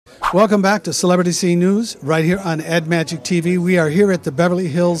Welcome back to Celebrity Scene News right here on Ed Magic TV. We are here at the Beverly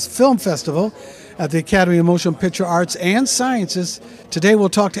Hills Film Festival at the Academy of Motion Picture Arts and Sciences. Today we'll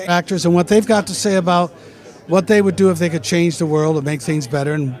talk to actors and what they've got to say about what they would do if they could change the world and make things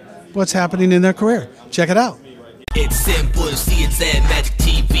better and what's happening in their career. Check it out. It's simple to see, it's Ed Magic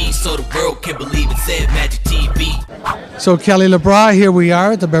TV, so the world can believe it's Ed Magic TV. So Kelly LeBrock, here we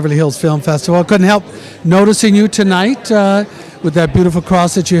are at the Beverly Hills Film Festival. I couldn't help noticing you tonight with that beautiful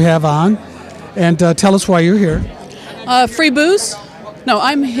cross that you have on. And tell us why you're here. Free booze? No,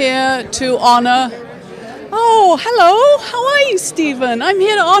 I'm here to honor... Oh, hello. How are you, Stephen? I'm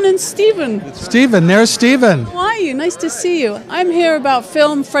here to honor Stephen. Stephen, there's Stephen. How are you? Nice to see you. I'm here about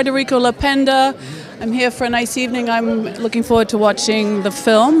film, Federico LaPenda. I'm here for a nice evening. I'm looking forward to watching the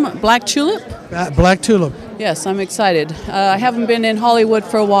film, Black Tulip. Black Tulip. Yes, I'm excited. I haven't been in Hollywood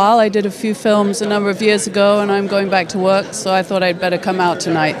for a while. I did a few films a number of years ago, and I'm going back to work, so I thought I'd better come out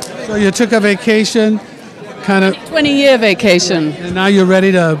tonight. So you took a vacation, kind of... 20-year vacation. And now you're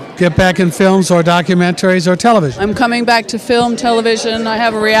ready to get back in films or documentaries or television. I'm coming back to film, television. I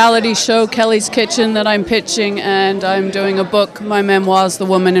have a reality show, Kelly's Kitchen, that I'm pitching, and I'm doing a book, my memoirs, The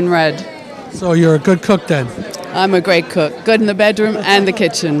Woman in Red. So you're a good cook then? I'm a great cook. Good in the bedroom and the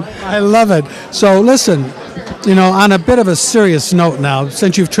kitchen. I love it. So listen, you know, on a bit of a serious note now,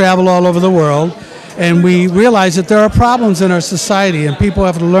 since you've traveled all over the world, and we realize that there are problems in our society and people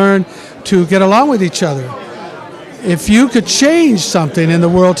have to learn to get along with each other. If you could change something in the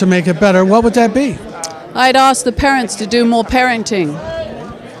world to make it better, what would that be? I'd ask the parents to do more parenting.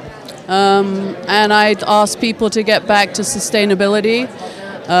 And I'd ask people to get back to sustainability.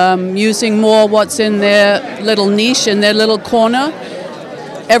 Using more what's in their little niche, in their little corner.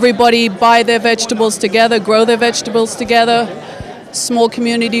 Everybody buy their vegetables together, grow their vegetables together. Small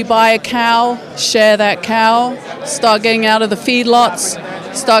community buy a cow, share that cow, start getting out of the feedlots,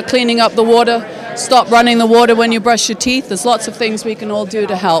 start cleaning up the water, stop running the water when you brush your teeth. There's lots of things we can all do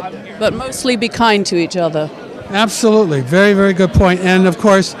to help, but mostly be kind to each other. Absolutely. Very, very good point. And of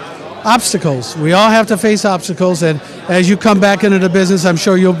course, obstacles. We all have to face obstacles, and as you come back into the business, I'm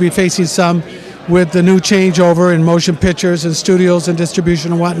sure you'll be facing some with the new changeover in motion pictures and studios and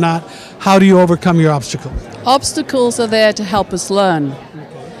distribution and whatnot. How do you overcome your obstacles? Obstacles are there to help us learn.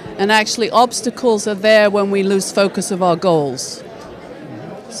 And actually, obstacles are there when we lose focus of our goals.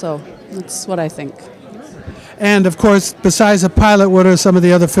 So that's what I think. And of course, besides the pilot, what are some of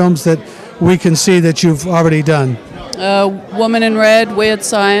the other films that we can see that you've already done? Woman in Red, Weird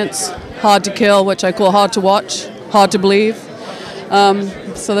Science, Hard to Kill, which I call Hard to Watch, Hard to Believe.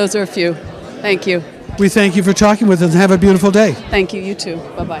 So those are a few. Thank you. We thank you for talking with us and have a beautiful day. Thank you. You too.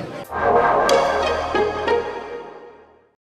 Bye-bye.